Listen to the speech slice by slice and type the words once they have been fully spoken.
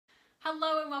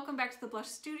Hello and welcome back to the Blush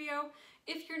Studio.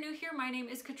 If you're new here, my name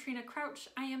is Katrina Crouch.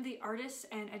 I am the artist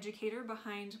and educator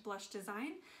behind Blush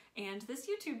Design and this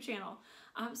YouTube channel.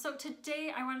 So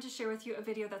today I wanted to share with you a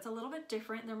video that's a little bit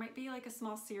different. There might be like a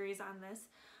small series on this,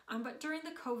 but during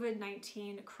the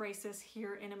COVID-19 crisis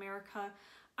here in America,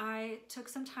 I took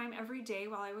some time every day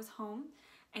while I was home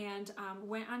and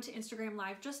went onto Instagram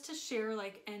Live just to share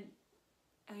like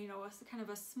kind of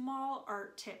a small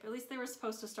art tip. At least they were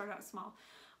supposed to start out small.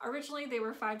 Originally they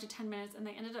were 5 to 10 minutes and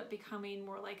they ended up becoming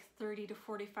more like 30 to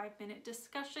 45-minute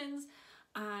discussions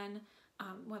on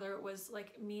whether it was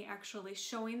like me actually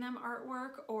showing them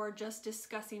artwork or just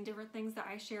discussing different things that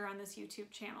I share on this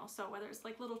YouTube channel. So whether it's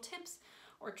like little tips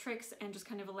or tricks and just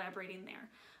kind of elaborating there.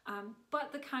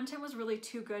 But the content was really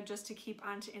too good just to keep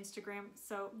on Instagram.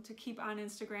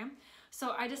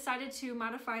 So I decided to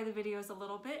modify the videos a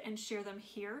little bit and share them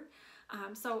here.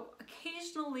 So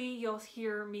occasionally you'll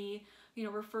hear me,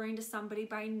 referring to somebody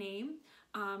by name.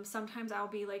 Sometimes I'll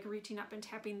be like reaching up and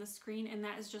tapping the screen, and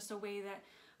that is just a way that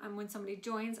when somebody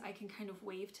joins, I can kind of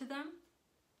wave to them.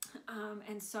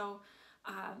 So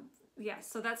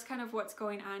that's kind of what's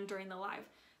going on during the live.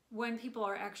 When people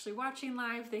are actually watching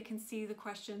live, they can see the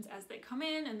questions as they come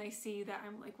in and they see that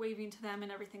I'm like waving to them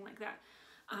and everything like that.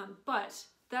 But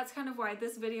that's kind of why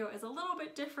this video is a little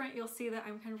bit different. You'll see that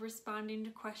I'm kind of responding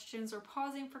to questions or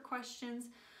pausing for questions.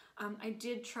 I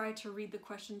did try to read the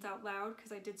questions out loud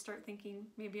because I did start thinking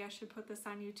maybe I should put this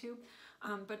on YouTube.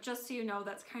 But just so you know,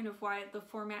 that's kind of why the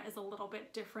format is a little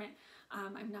bit different.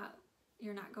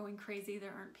 You're not going crazy.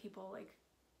 There aren't people like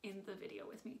in the video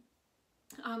with me.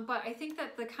 But I think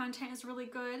that the content is really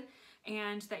good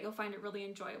and that you'll find it really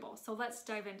enjoyable. So let's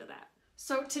dive into that.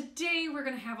 So today we're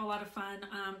going to have a lot of fun,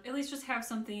 at least just have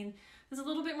something that's a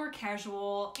little bit more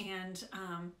casual and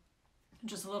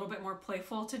just a little bit more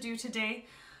playful to do today.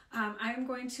 I'm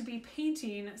going to be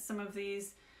painting some of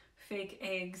these fake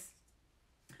eggs,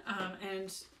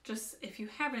 and just if you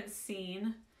haven't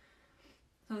seen,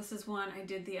 so this is one I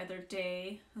did the other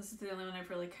day. This is the only one I've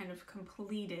really kind of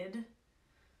completed.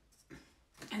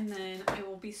 And then I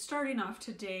will be starting off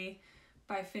today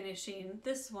by finishing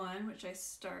this one, which I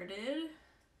started.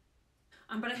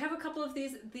 But I have a couple of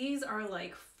these. These are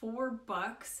like $4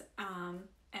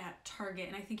 at Target,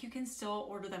 and I think you can still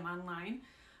order them online,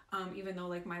 even though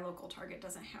like my local Target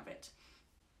doesn't have it.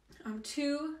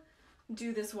 To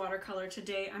do this watercolor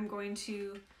today, I'm going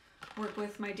to work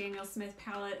with my Daniel Smith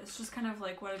palette. It's just kind of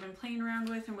like what I've been playing around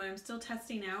with and what I'm still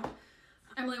testing out.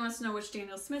 Emily wants to know which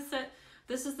Daniel Smith set.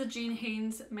 This is the Jean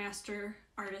Haynes Master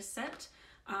Artist set.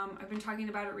 I've been talking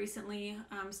about it recently.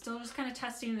 Still just kind of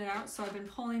testing it out, so I've been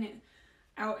pulling it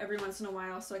out every once in a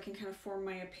while so I can kind of form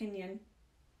my opinion.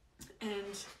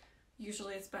 And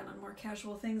usually it's been on more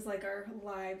casual things like our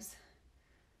lives.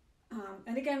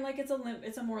 And again, like it's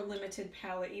a more limited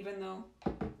palette, even though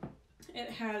it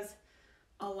has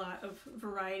a lot of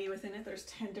variety within it. There's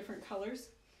 10 different colors.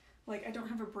 Like I don't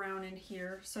have a brown in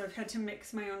here, so I've had to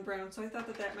mix my own brown. So I thought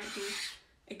that that might be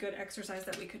a good exercise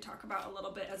that we could talk about a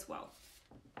little bit as well.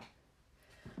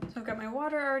 So I've got my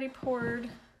water already poured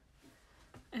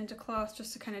into cloth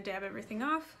just to kind of dab everything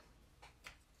off.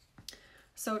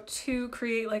 So to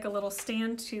create like a little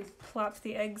stand to plop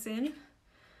the eggs in,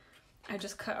 I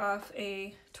just cut off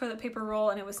a toilet paper roll,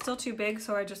 and it was still too big,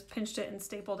 so I just pinched it and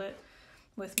stapled it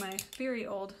with my very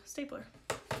old stapler.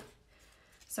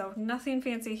 So nothing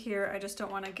fancy here. I just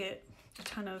don't want to get a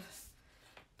ton of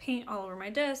paint all over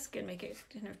my desk and make it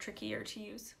kind of trickier to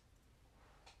use.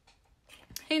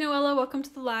 Hey Noella, welcome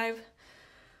to the live.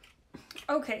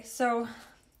 Okay, so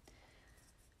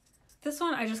this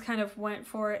one I just kind of went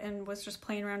for it and was just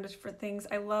playing around with different things.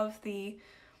 I love the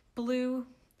blue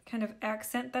kind of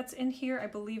accent that's in here. I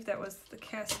believe that was the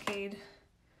Cascade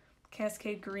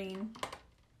green.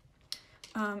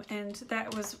 And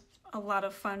that was a lot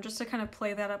of fun just to kind of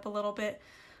play that up a little bit.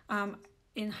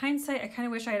 In hindsight, I kind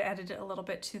of wish I had added it a little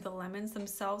bit to the lemons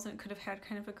themselves, and it could have had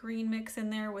kind of a green mix in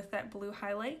there with that blue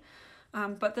highlight.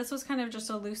 But this was kind of just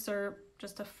a looser,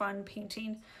 just a fun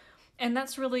painting. And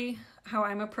that's really how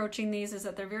I'm approaching these, is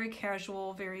that they're very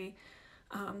casual, very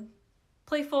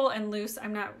playful and loose.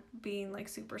 I'm not being like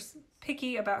super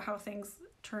picky about how things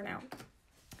turn out.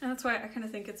 And that's why I kind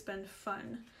of think it's been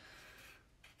fun.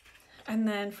 And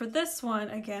then for this one,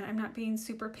 again, I'm not being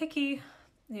super picky.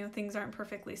 Things aren't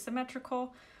perfectly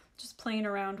symmetrical. Just playing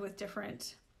around with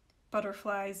different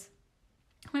butterflies.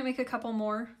 I might make a couple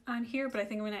more on here, but I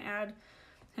think I'm going to add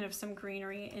kind of some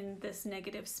greenery in this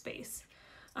negative space.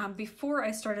 Before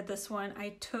I started this one,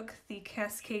 I took the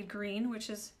Cascade Green, which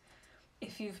is,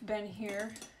 if you've been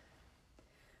here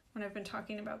when I've been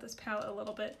talking about this palette a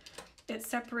little bit, it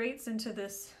separates into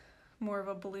this more of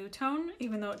a blue tone,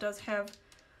 even though it does have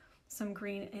some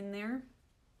green in there.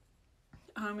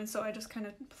 And so I just kind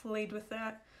of played with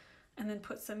that and then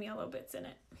put some yellow bits in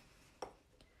it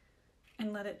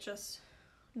and let it just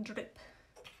drip.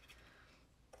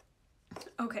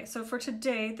 Okay, so for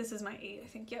today, this is my 8, I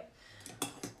think, yep.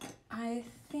 I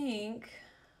think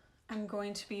I'm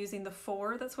going to be using the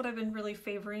 4. That's what I've been really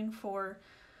favoring for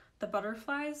the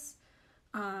butterflies.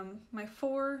 My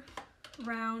 4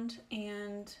 round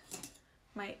and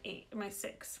my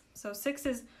 6. So 6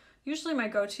 is usually my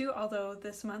go-to, although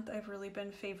this month I've really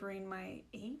been favoring my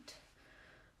 8.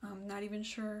 I'm not even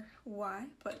sure why,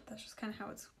 but that's just kind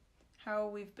of how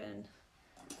we've been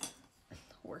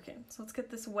working. So let's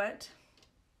get this wet.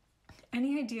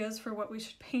 Any ideas for what we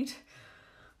should paint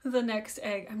the next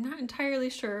egg? I'm not entirely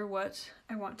sure what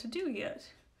I want to do yet.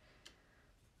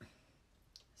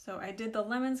 So I did the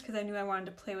lemons because I knew I wanted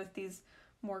to play with these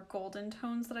more golden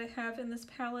tones that I have in this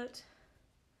palette,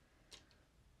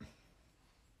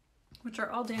 which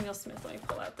are all Daniel Smith. Let me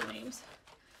pull out the names.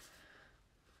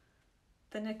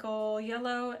 The nickel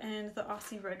yellow and the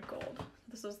Aussie red gold.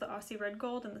 This was the Aussie red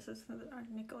gold and this is the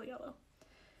nickel yellow.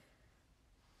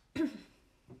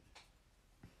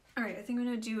 All right, I think I'm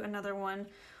gonna do another one,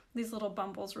 these little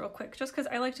bumbles real quick, just because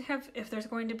I like to have, if there's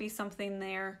going to be something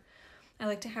there, I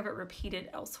like to have it repeated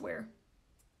elsewhere.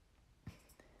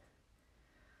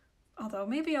 Although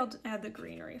maybe I'll add the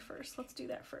greenery first. Let's do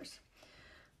that first.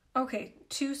 Okay,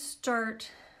 to start,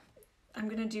 I'm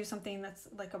gonna do something that's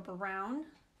like a brown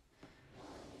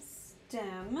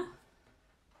stem.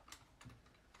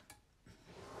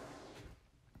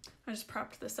 I just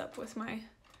propped this up with my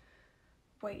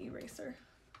white eraser,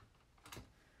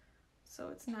 so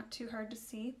it's not too hard to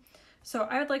see. So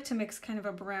I would like to mix kind of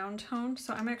a brown tone.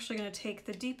 So I'm actually going to take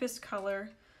the deepest color,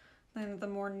 then the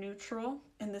more neutral,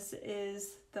 and this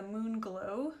is the Moon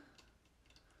Glow.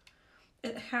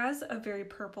 It has a very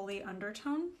purpley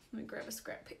undertone. Let me grab a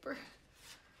scrap paper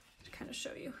to kind of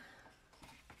show you.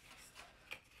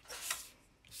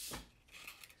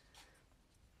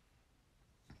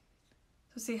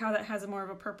 So see how that has a more of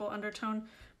a purple undertone,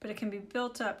 but it can be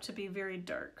built up to be very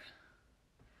dark.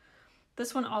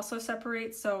 This one also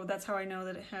separates, so that's how I know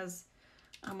that it has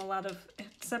it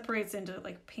separates into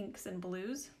like pinks and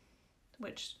blues,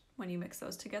 which when you mix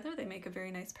those together, they make a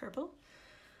very nice purple.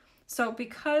 So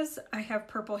because I have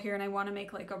purple here and I want to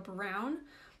make like a brown,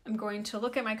 I'm going to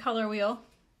look at my color wheel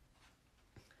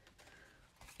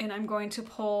and I'm going to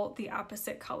pull the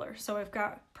opposite color. So I've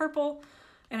got purple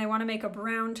and I want to make a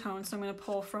brown tone, so I'm going to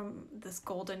pull from this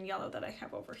golden yellow that I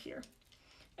have over here.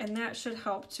 And that should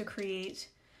help to create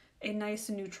a nice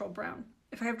neutral brown.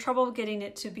 If I have trouble getting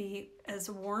it to be as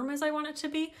warm as I want it to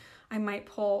be, I might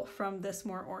pull from this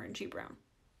more orangey brown.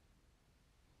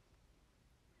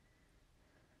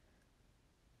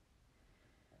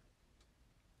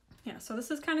 Yeah, so this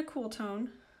is kind of cool tone.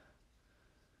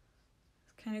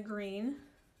 It's kind of green,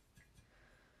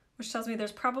 which tells me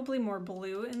there's probably more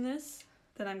blue in this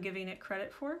than I'm giving it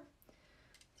credit for.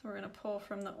 So we're going to pull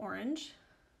from the orange.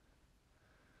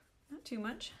 Not too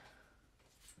much.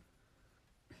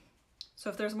 So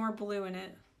if there's more blue in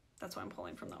it, that's why I'm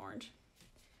pulling from the orange.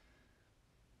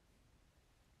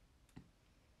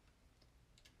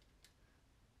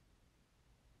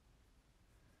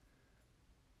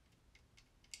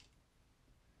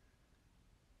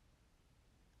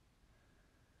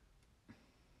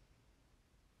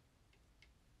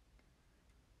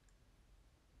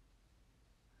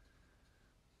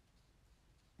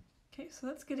 Okay, so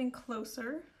that's getting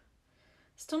closer.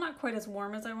 Still not quite as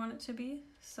warm as I want it to be,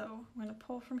 so I'm going to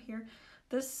pull from here.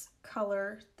 This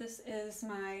color, this is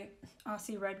my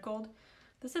Aussie red gold.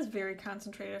 This is very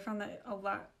concentrated. I found that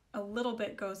a little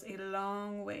bit goes a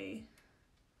long way.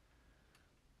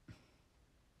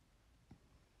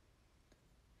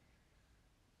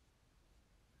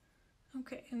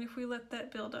 Okay, and if we let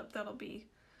that build up, that'll be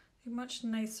a much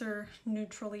nicer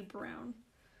neutrally brown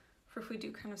for if we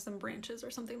do kind of some branches or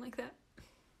something like that.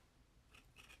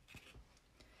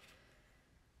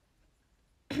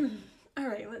 All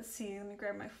right, let's see. Let me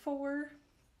grab my 4.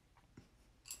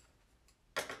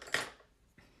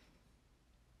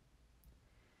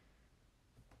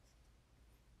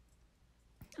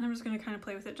 And I'm just going to kind of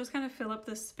play with it. Just kind of fill up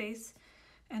this space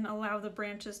and allow the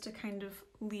branches to kind of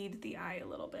lead the eye a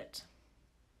little bit.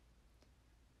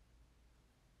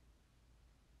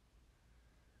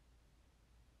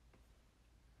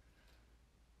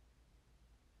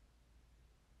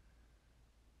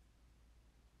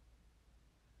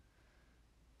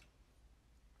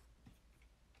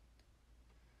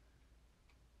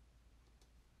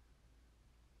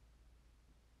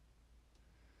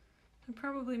 I'll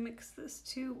probably mix this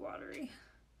too watery.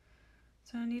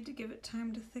 So I need to give it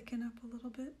time to thicken up a little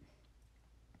bit.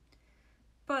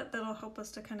 But that'll help us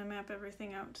to kind of map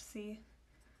everything out to see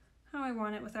how I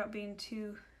want it without being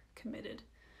too committed.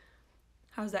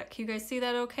 How's that? Can you guys see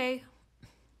that okay?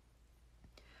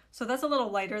 So that's a little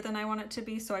lighter than I want it to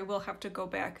be, so I will have to go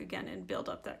back again and build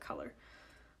up that color.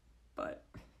 But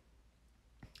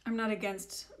I'm not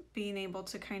against being able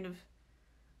to kind of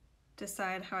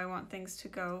decide how I want things to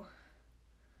go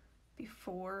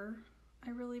before I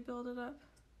really build it up.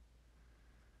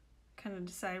 Kind of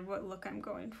decide what look I'm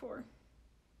going for.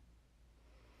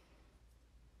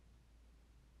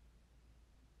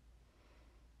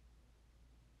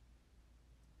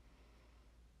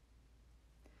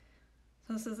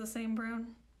 So this is the same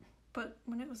brown, but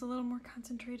when it was a little more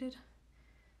concentrated,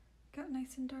 it got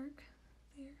nice and dark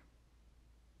there.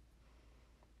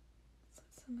 So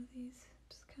some of these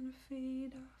just kind of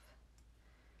fade off.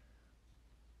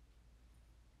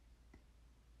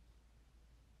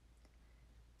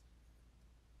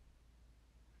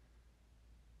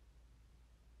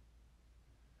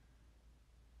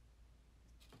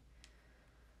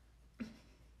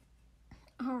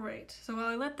 All right, so while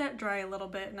I let that dry a little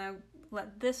bit and I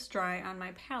let this dry on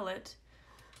my palette,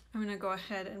 I'm gonna go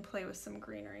ahead and play with some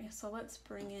greenery. So let's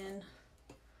bring in,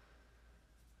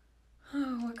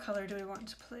 oh, what color do we want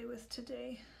to play with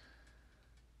today?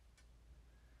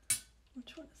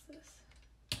 Which one is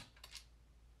this?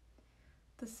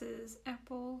 This is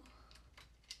apple.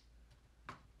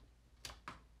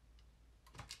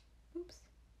 Oops,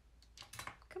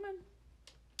 come on.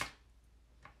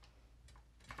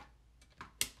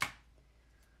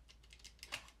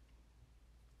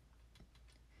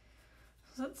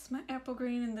 So that's my apple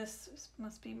green, and this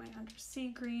must be my undersea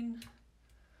green.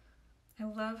 I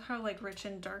love how like rich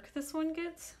and dark this one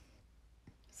gets.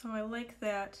 So I like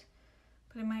that,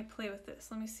 but I might play with this.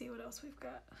 Let me see what else we've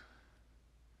got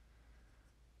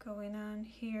going on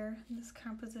here in this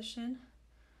composition.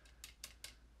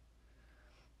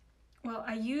 Well,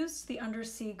 I used the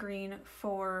undersea green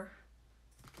for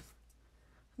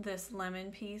this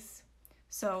lemon piece.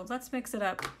 So let's mix it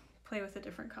up, play with a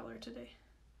different color today.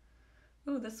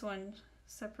 Ooh, this one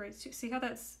separates too. See how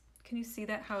that's, can you see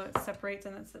that, how it separates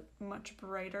and it's much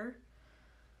brighter?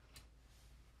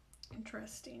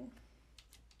 Interesting.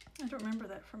 I don't remember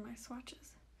that from my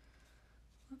swatches.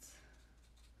 Let's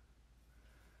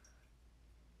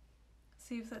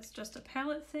see if that's just a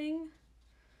palette thing,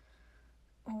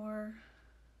 or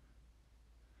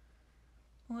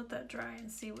we'll let that dry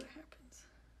and see what happens.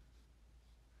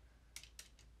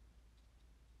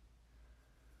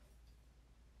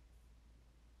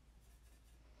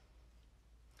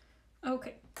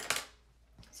 Okay,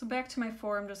 so back to my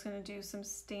 4, I'm just going to do some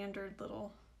standard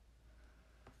little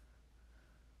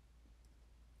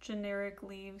generic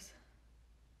leaves.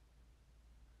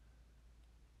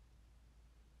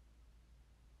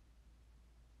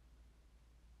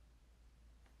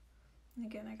 And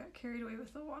again, I got carried away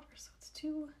with the water, so it's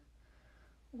too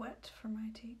wet for my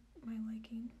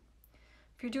liking.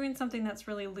 If you're doing something that's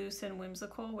really loose and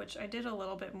whimsical, which I did a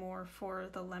little bit more for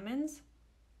the lemons,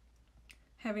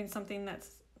 having something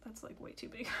that's like way too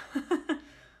big.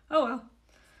 Oh well.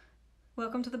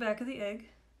 Welcome to the back of the egg.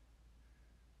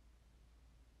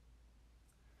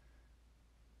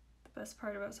 The best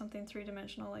part about something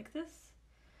 3-dimensional like this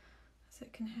is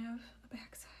it can have a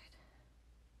backside.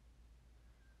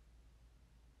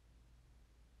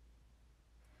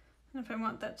 And if I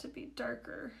want that to be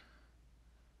darker,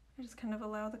 I just kind of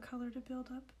allow the color to build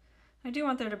up. I do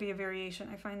want there to be a variation.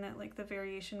 I find that like the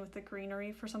variation with the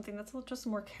greenery for something that's just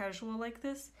more casual like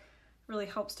this really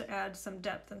helps to add some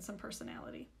depth and some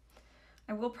personality.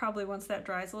 I will probably, once that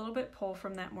dries a little bit, pull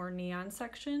from that more neon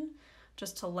section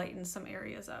just to lighten some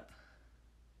areas up.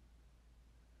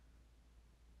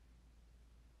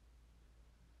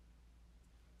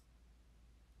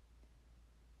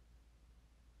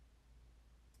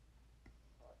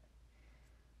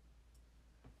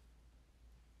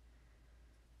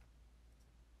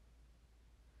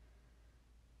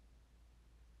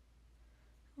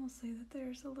 We'll say that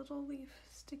there's a little leaf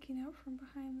sticking out from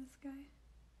behind this guy.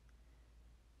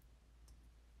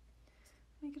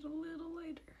 Make it a little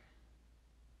lighter.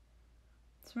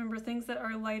 So remember, things that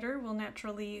are lighter will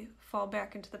naturally fall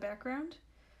back into the background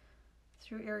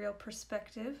through aerial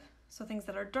perspective. So things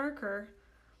that are darker,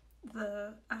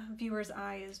 the viewer's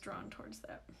eye is drawn towards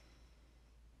that.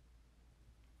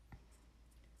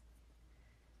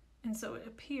 And so it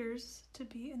appears to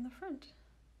be in the front.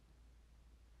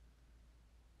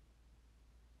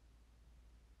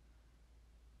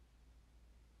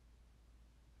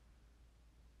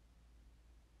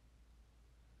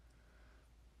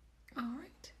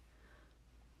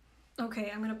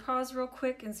 Okay, I'm gonna pause real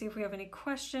quick and see if we have any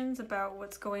questions about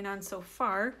what's going on so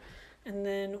far, and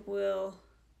then we'll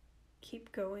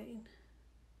keep going.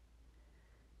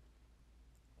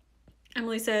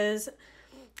 Emily says,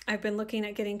 I've been looking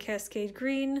at getting Cascade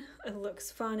Green. It looks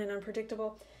fun and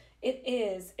unpredictable. It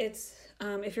is. It's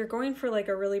if you're going for like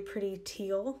a really pretty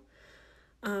teal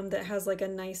that has like a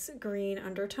nice green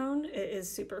undertone, it is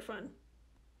super fun.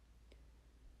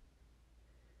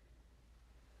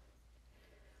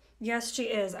 Yes, she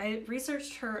is. I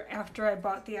researched her after I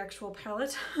bought the actual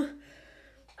palette.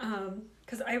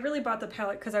 Because I really bought the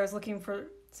palette because I was looking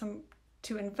for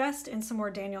to invest in some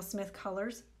more Daniel Smith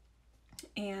colors.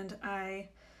 And I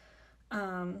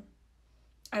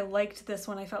liked this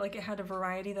one. I felt like it had a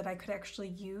variety that I could actually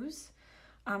use.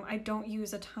 I don't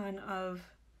use a ton of,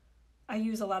 I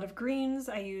use a lot of greens,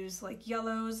 I use like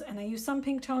yellows, and I use some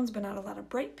pink tones, but not a lot of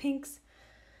bright pinks.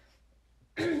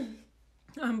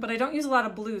 But I don't use a lot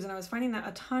of blues, and I was finding that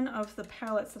a ton of the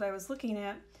palettes that I was looking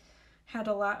at had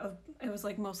a lot of, it was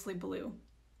like mostly blue.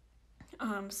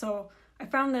 So I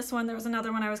found this one. There was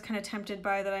another one I was kind of tempted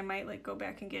by that I might like go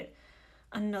back and get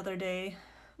another day,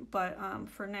 but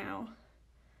for now,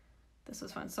 this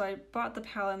was fun. So I bought the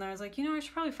palette, and I was like, you know, I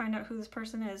should probably find out who this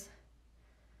person is,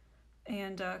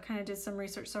 and kind of did some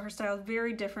research. So her style is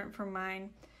very different from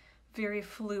mine, very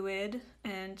fluid,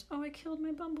 and oh, I killed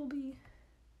my bumblebee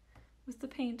with the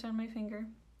paint on my finger.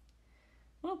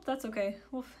 Well, that's okay.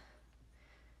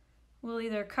 We'll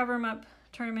either cover him up,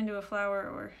 turn him into a flower,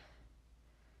 or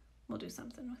we'll do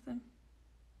something with him.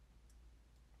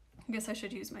 I guess I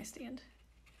should use my stand.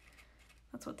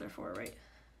 That's what they're for, right?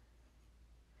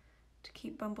 To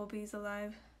keep bumblebees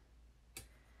alive.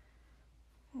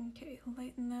 Okay,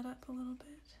 lighten that up a little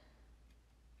bit.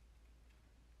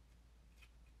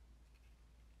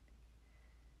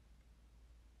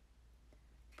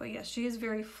 But yes, she is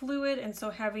very fluid, and so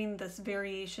having this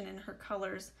variation in her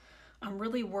colors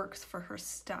really works for her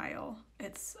style.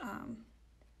 It's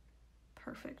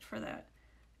perfect for that.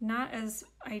 Not as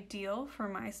ideal for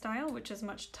my style, which is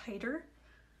much tighter,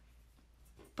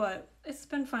 but it's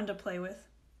been fun to play with.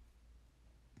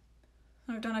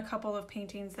 I've done a couple of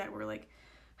paintings that were like,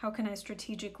 how can I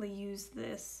strategically use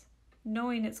this,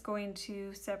 knowing it's going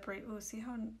to separate. Oh, see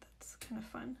how that's kind of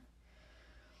fun.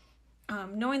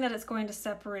 Knowing that it's going to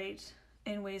separate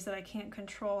in ways that I can't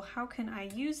control, how can I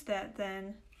use that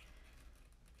then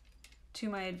to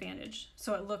my advantage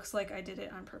so it looks like I did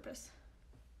it on purpose?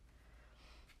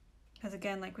 Because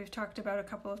again, like we've talked about a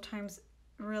couple of times,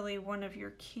 really one of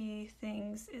your key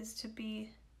things is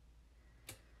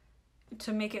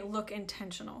to make it look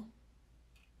intentional.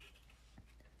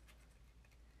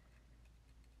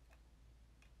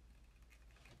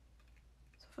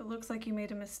 So if it looks like you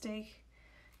made a mistake,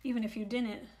 even if you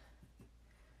didn't,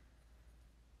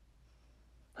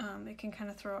 it can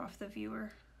kind of throw off the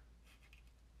viewer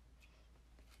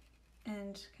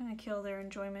and kind of kill their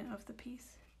enjoyment of the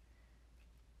piece.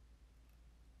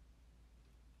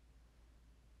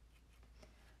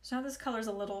 So now this color's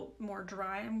a little more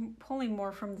dry. I'm pulling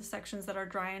more from the sections that are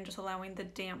dry and just allowing the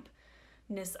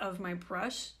dampness of my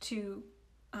brush to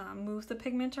move the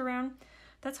pigment around.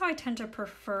 That's how I tend to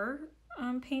prefer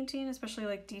painting, especially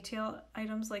like detail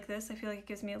items like this. I feel like it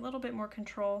gives me a little bit more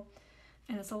control,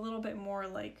 and it's a little bit more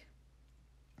like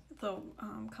the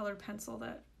colored pencil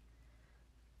that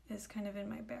is kind of in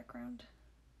my background.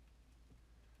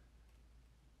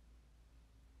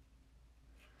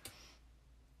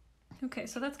 Okay,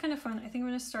 so that's kind of fun. I think I'm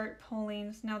going to start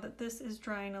pulling now that this is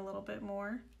drying a little bit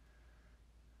more.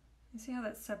 You see how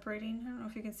that's separating? I don't know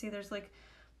if you can see, there's like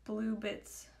blue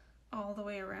bits all the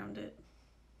way around it.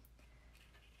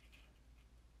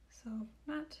 So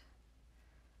not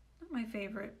my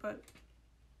favorite, but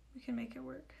we can make it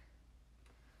work.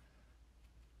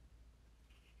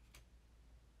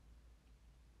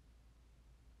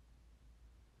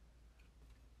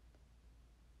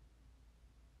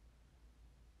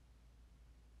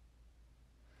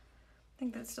 I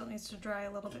think that still needs to dry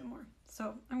a little bit more.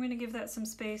 So I'm going to give that some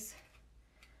space,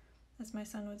 as my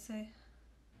son would say.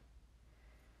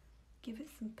 Give it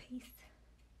some pace.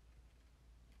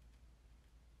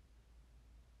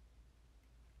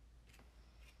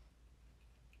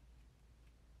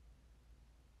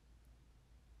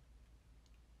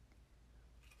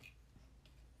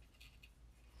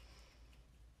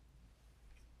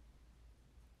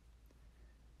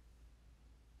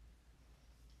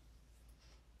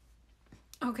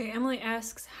 Okay, Emily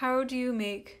asks, how do you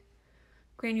make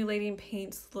granulating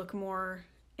paints look more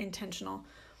intentional?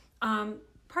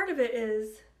 Part of it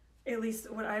is, at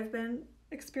least what I've been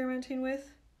experimenting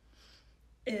with,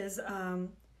 is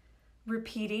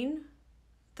repeating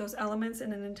those elements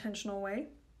in an intentional way.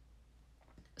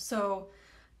 So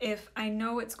if I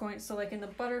know it's going, so like in the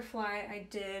butterfly I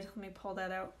did, let me pull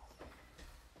that out.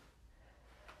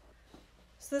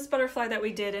 So this butterfly that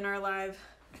we did in our live,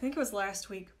 I think it was last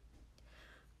week,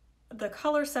 the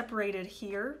color separated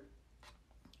here.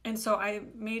 And so I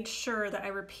made sure that I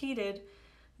repeated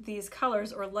these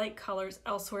colors or light colors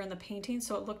elsewhere in the painting,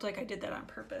 so it looked like I did that on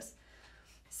purpose.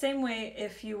 Same way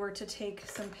if you were to take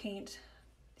some paint,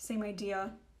 same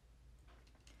idea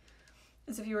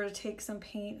as if you were to take some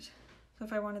paint. So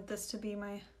if I wanted this to be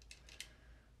my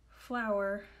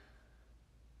flower,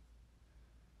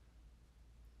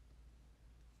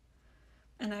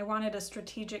 and I wanted a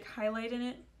strategic highlight in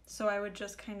it, so I would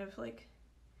just kind of like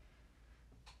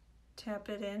tap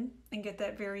it in and get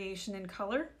that variation in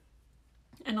color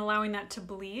and allowing that to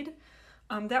bleed.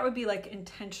 That would be like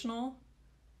intentional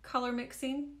color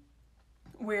mixing,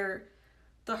 where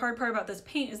the hard part about this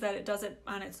paint is that it does it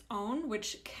on its own,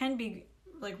 which can be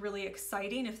like really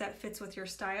exciting if that fits with your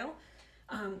style.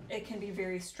 It can be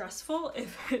very stressful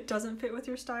if it doesn't fit with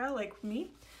your style, like me.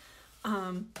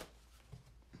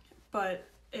 But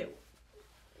it,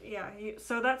 yeah,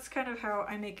 so that's kind of how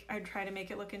I try to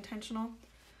make it look intentional,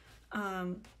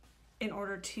 in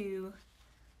order to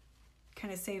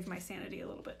kind of save my sanity a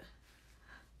little bit.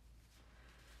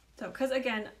 So, because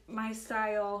again, my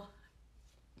style,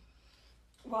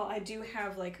 while I do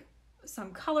have like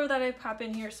some color that I pop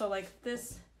in here, so like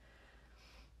this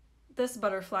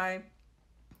butterfly,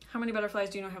 how many butterflies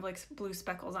do you know have like blue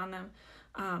speckles on them?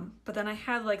 But then I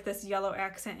had like this yellow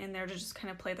accent in there to just kind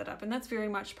of play that up, and that's very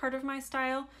much part of my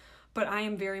style, but I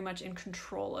am very much in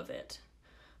control of it.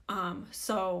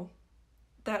 So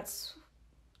that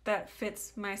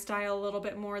fits my style a little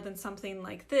bit more than something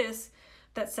like this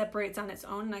that separates on its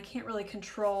own, and I can't really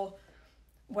control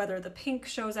whether the pink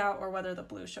shows out or whether the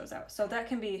blue shows out. So that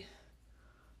can be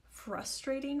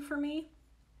frustrating for me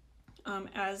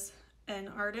as an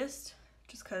artist,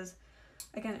 just because,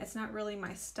 again, it's not really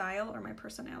my style or my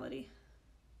personality.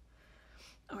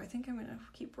 Oh, I think I'm gonna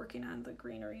keep working on the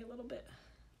greenery a little bit.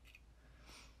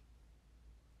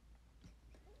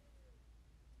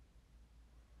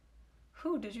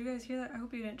 Whew, did you guys hear that? I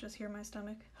hope you didn't just hear my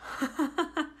stomach.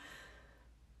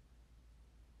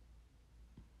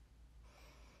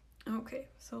 Okay,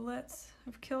 so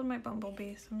I've killed my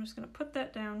bumblebee, so I'm just gonna put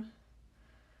that down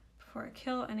before I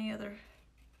kill any other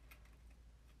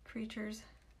creatures.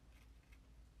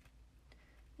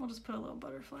 We'll just put a little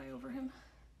butterfly over him.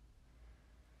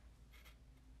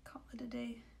 Call it a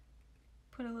day.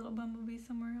 Put a little bumblebee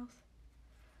somewhere else.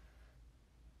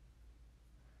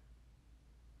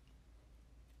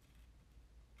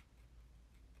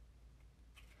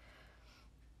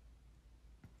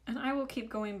 And I will keep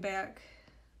going back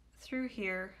through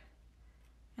here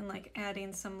and like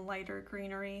adding some lighter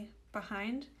greenery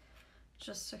behind,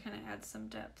 just to kind of add some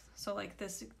depth. So like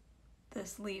this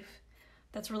leaf,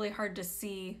 that's really hard to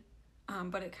see,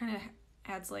 but it kind of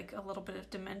adds like a little bit of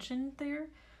dimension there,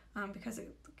 because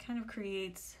it kind of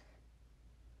creates,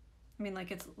 I mean,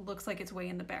 like it looks like it's way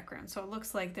in the background. So it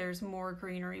looks like there's more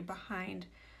greenery behind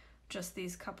just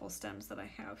these couple stems that I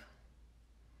have.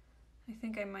 I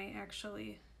think I might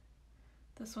actually,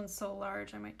 this one's so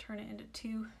large, I might turn it into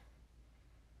two.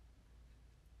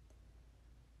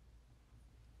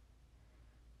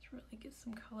 Let's really get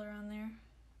some color on there.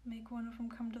 Make one of them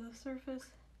come to the surface.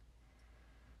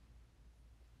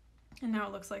 And now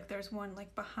it looks like there's one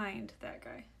like behind that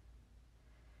guy.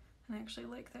 And I actually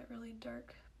like that really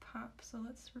dark pop, so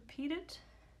let's repeat it.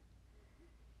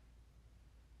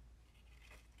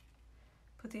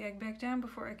 Put the egg back down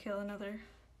before I kill another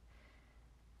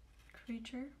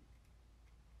creature.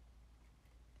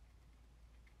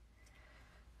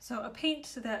 So a paint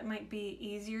that might be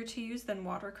easier to use than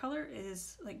watercolor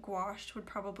is like gouache would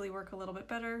probably work a little bit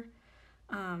better,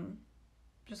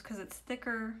 just because it's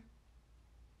thicker.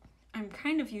 I'm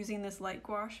kind of using this light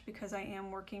gouache because I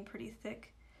am working pretty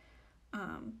thick,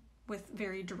 with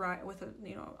very dry, with a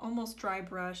almost dry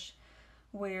brush,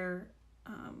 where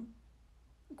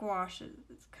gouache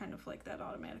is kind of like that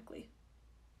automatically.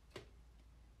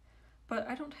 But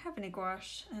I don't have any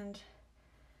gouache, and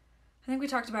I think we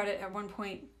talked about it at one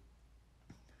point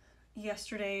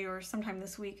yesterday or sometime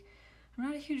this week. I'm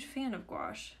not a huge fan of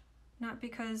gouache, not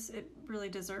because it really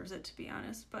deserves it, to be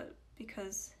honest, but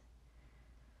because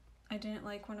I didn't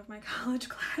like one of my college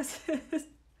classes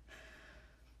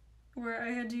where I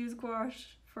had to use gouache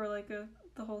for like the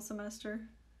whole semester.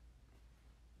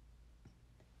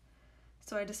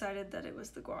 So I decided that it was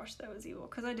the gouache that was evil,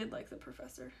 because I did like the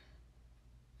professor.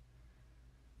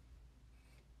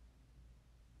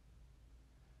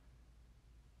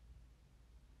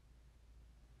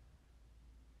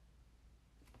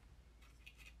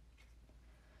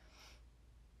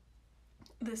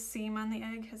 this seam on the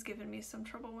egg has given me some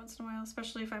trouble once in a while,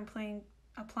 especially if I'm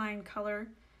applying color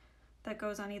that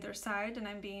goes on either side and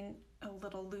I'm being a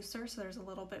little looser, so there's a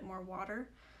little bit more water.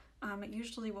 It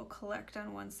usually will collect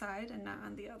on one side and not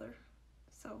on the other.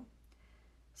 So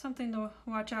something to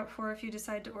watch out for if you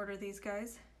decide to order these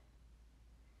guys.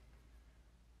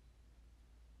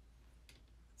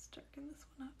 Let's darken this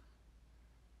one up.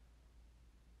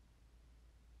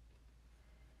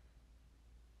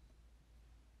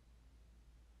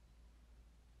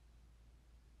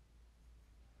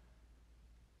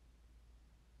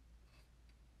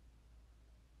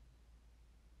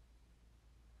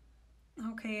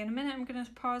 Okay, in a minute I'm going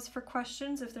to pause for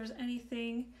questions. If there's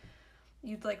anything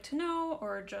you'd like to know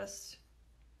or just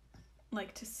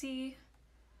like to see,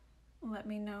 let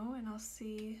me know and I'll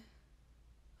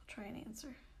try and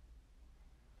answer.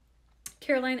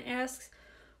 Caroline asks,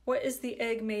 what is the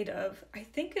egg made of? I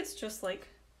think it's just like,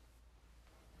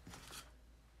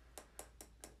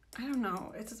 I don't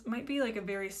know, it might be like a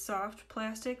very soft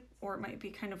plastic, or it might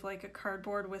be kind of like a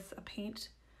cardboard with a paint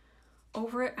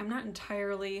over it. I'm not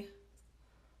entirely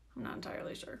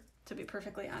sure, to be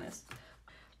perfectly honest.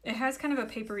 It has kind of a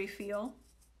papery feel,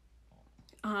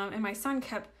 and my son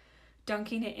kept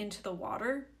dunking it into the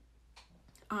water,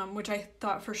 which I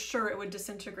thought for sure it would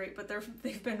disintegrate, but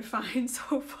they've been fine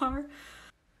so far.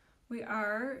 We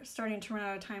are starting to run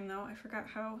out of time though. I forgot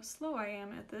how slow I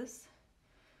am at this.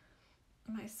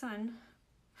 My son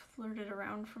flirted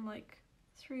around from like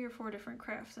 3 or 4 different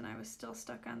crafts and I was still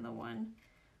stuck on the one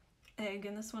egg,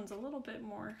 and this one's a little bit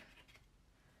more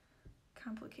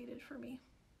complicated for me.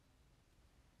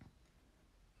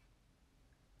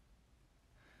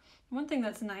 One thing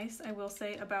that's nice, I will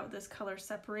say, about this color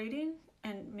separating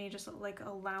and me just like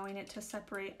allowing it to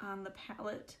separate on the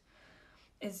palette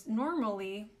is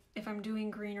normally if I'm doing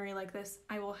greenery like this,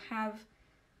 I'll have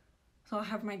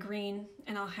my green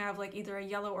and I'll have like either a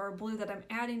yellow or a blue that I'm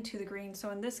adding to the green. So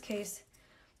in this case,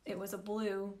 it was a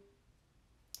blue.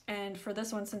 And for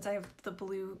this one, since I have the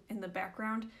blue in the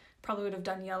background, probably would have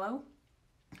done yellow.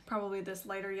 Probably this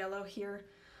lighter yellow here.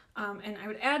 And I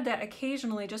would add that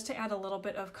occasionally just to add a little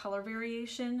bit of color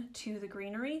variation to the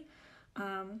greenery.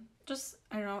 Just,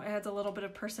 I don't know, adds a little bit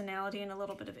of personality and a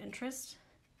little bit of interest.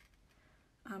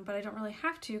 But I don't really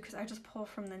have to because I just pull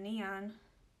from the neon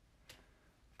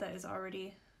that is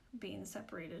already being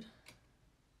separated.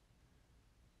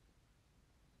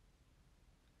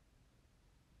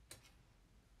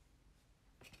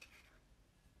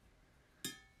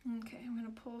 Okay, I'm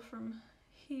going to pull from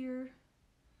here,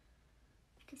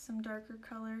 get some darker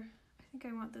color. I think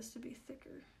I want this to be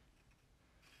thicker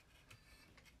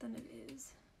than it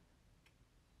is.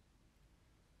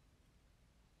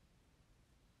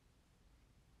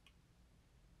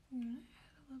 I'm going to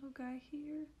add a little guy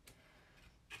here.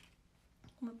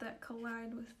 Let that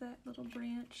collide with that little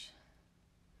branch.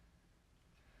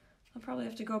 I'll probably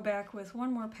have to go back with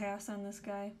one more pass on this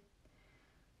guy.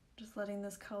 Just letting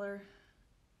this color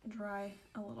dry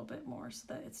a little bit more so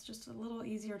that it's just a little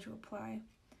easier to apply,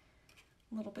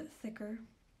 a little bit thicker.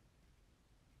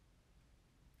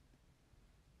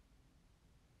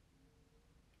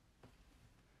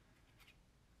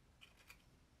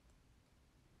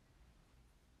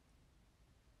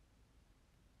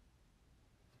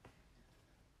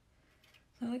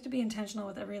 I like to be intentional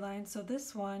with every line. So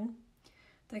this one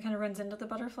that kind of runs into the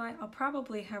butterfly, I'll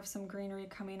probably have some greenery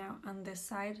coming out on this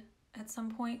side at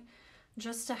some point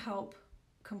just to help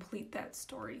complete that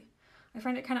story. I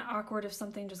find it kind of awkward if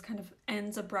something just kind of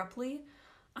ends abruptly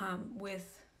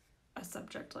with a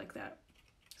subject like that.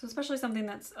 So especially something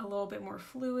that's a little bit more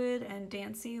fluid and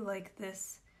dancey like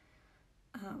this,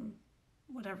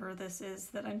 whatever this is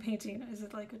that I'm painting. Is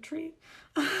it like a tree?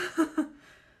 Play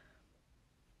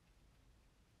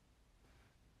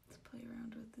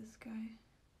around with this guy.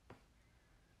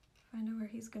 Find out where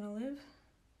he's gonna live.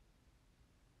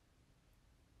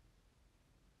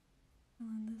 Fill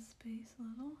in this space a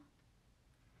little.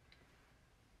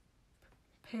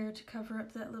 Prepare to cover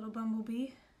up that little bumblebee.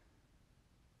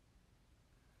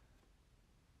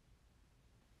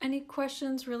 Any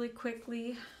questions really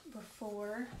quickly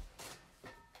before?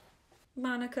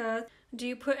 Monica, do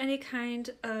you put any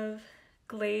kind of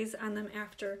glaze on them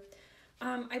after?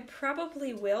 I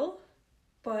probably will,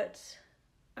 but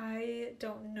I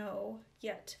don't know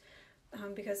yet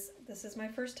because this is my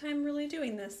first time really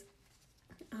doing this.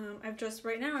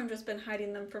 Right now I've just been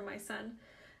hiding them from my son,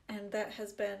 and that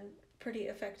has been pretty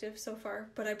effective so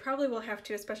far, but I probably will have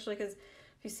to, especially because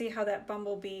if you see how that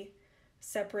bumblebee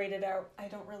separated out, I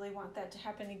don't really want that to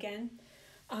happen again.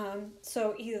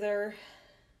 So either,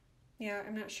 yeah,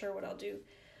 I'm not sure what I'll do,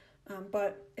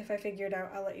 but if I figure it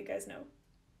out, I'll let you guys know.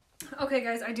 Okay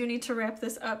guys, I do need to wrap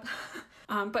this up.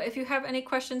 But if you have any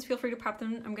questions, feel free to pop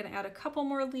them. I'm gonna add a couple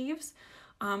more leaves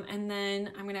and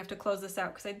then I'm gonna have to close this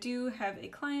out because I do have a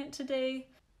client today.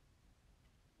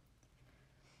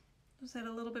 Just add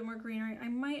a little bit more greenery. I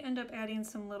might end up adding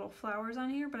some little flowers on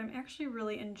here, but I'm actually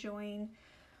really enjoying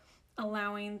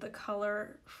allowing the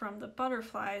color from the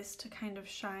butterflies to kind of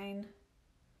shine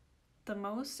the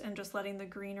most and just letting the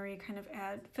greenery kind of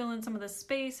fill in some of the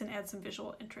space and add some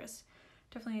visual interest.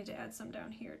 Definitely need to add some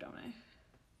down here, don't I?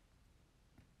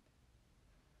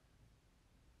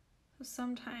 So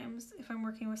sometimes if I'm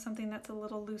working with something that's a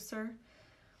little looser,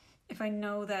 if I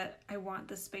know that I want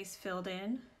the space filled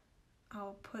in,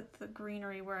 I'll put the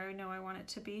greenery where I know I want it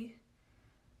to be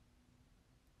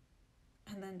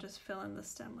and then just fill in the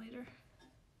stem later.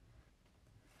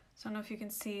 So I don't know if you can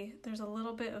see, there's a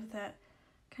little bit of that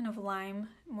kind of lime,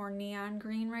 more neon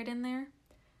green right in there.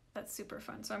 That's super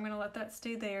fun. So I'm gonna let that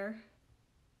stay there.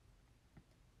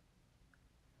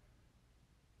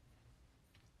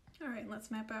 All right, let's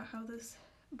map out how this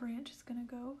branch is gonna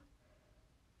go.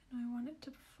 And I want it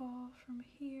to fall from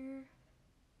here.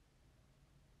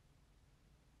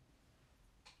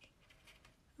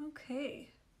 Okay.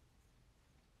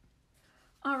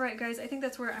 All right, guys, I think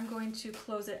that's where I'm going to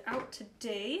close it out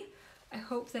today. I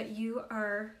hope that you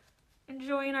are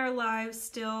enjoying our lives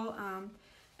still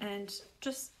and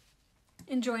just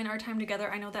enjoying our time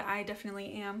together. I know that I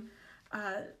definitely am.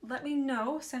 Let me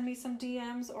know, send me some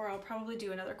DMs, or I'll probably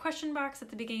do another question box at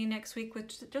the beginning next week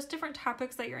with just different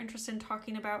topics that you're interested in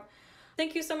talking about.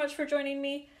 Thank you so much for joining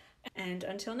me, and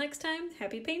until next time,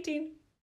 happy painting!